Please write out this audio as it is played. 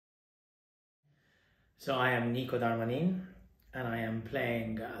So I am Nico Darmanin, and I am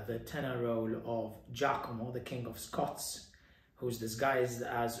playing the tenor role of Giacomo, the King of Scots, who's disguised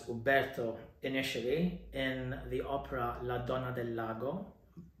as Urberton initially in the opera La Donna del Lago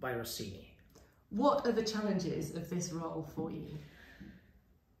by Rossini. What are the challenges of this role for you?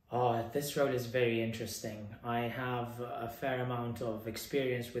 Oh, this role is very interesting. I have a fair amount of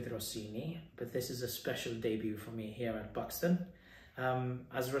experience with Rossini, but this is a special debut for me here at Buxton.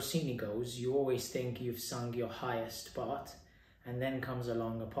 As Rossini goes, you always think you've sung your highest part, and then comes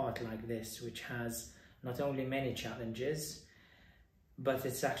along a part like this, which has not only many challenges, but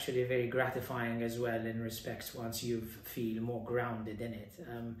it's actually very gratifying as well in respects once you feel more grounded in it.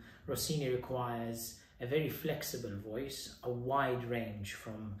 Rossini requires a very flexible voice, a wide range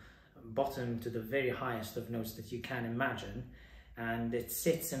from bottom to the very highest of notes that you can imagine, and it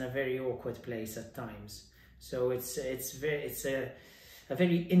sits in a very awkward place at times. So it's a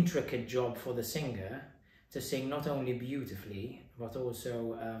very intricate job for the singer to sing not only beautifully but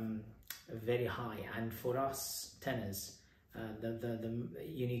also very high. And for us tenors,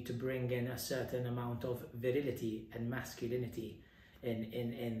 you need to bring in a certain amount of virility and masculinity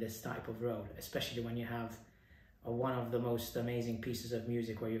in this type of role, especially when you have one of the most amazing pieces of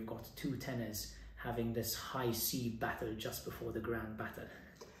music where you've got two tenors having this high C battle just before the grand battle.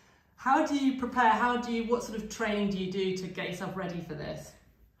 How do you prepare? What sort of training do you do to get yourself ready for this?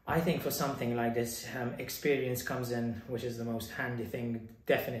 I think for something like this, experience comes in, which is the most handy thing,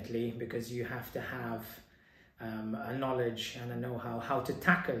 definitely, because you have to have a knowledge and a know-how how to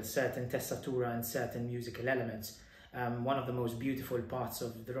tackle certain tessatura and certain musical elements. One of the most beautiful parts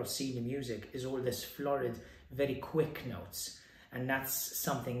of the Rossini music is all this florid, very quick notes, and that's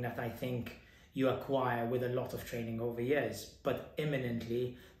something that I think you acquire with a lot of training over years. But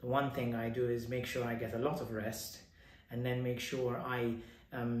imminently, the one thing I do is make sure I get a lot of rest, and then make sure I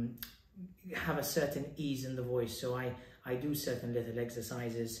have a certain ease in the voice. So I do certain little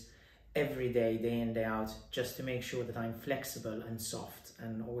exercises every day, day in, day out, just to make sure that I'm flexible and soft,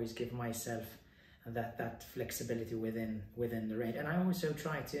 and always give myself that flexibility within the range. And I also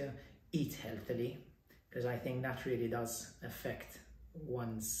try to eat healthily, because I think that really does affect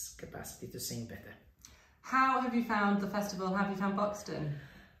one's capacity to sing better. How have you found the festival? How have you found Buxton?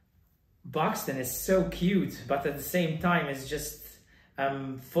 Buxton is so cute, but at the same time it's just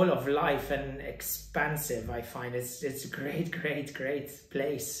full of life and expansive. I find it's a great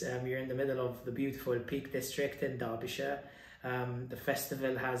place. You're in the middle of the beautiful Peak District in Derbyshire. The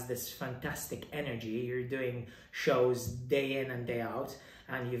festival has this fantastic energy. You're doing shows day in and day out,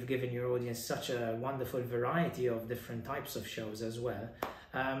 and you've given your audience such a wonderful variety of different types of shows as well.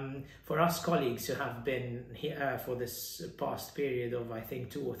 For us colleagues who have been here for this past period of, I think,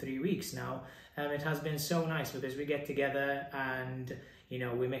 2 or 3 weeks now, it has been so nice, because we get together and, you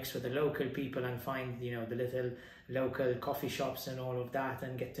know, we mix with the local people and find, you know, the little local coffee shops and all of that,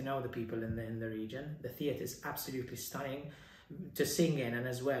 and get to know the people in the region. The theatre is absolutely stunning to sing in, and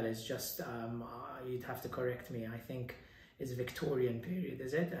as well as just, you'd have to correct me, I think it's Victorian period,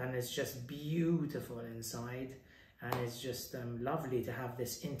 is it? And it's just beautiful inside, and it's just lovely to have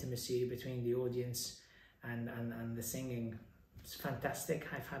this intimacy between the audience and the singing. It's fantastic.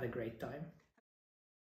 I've had a great time.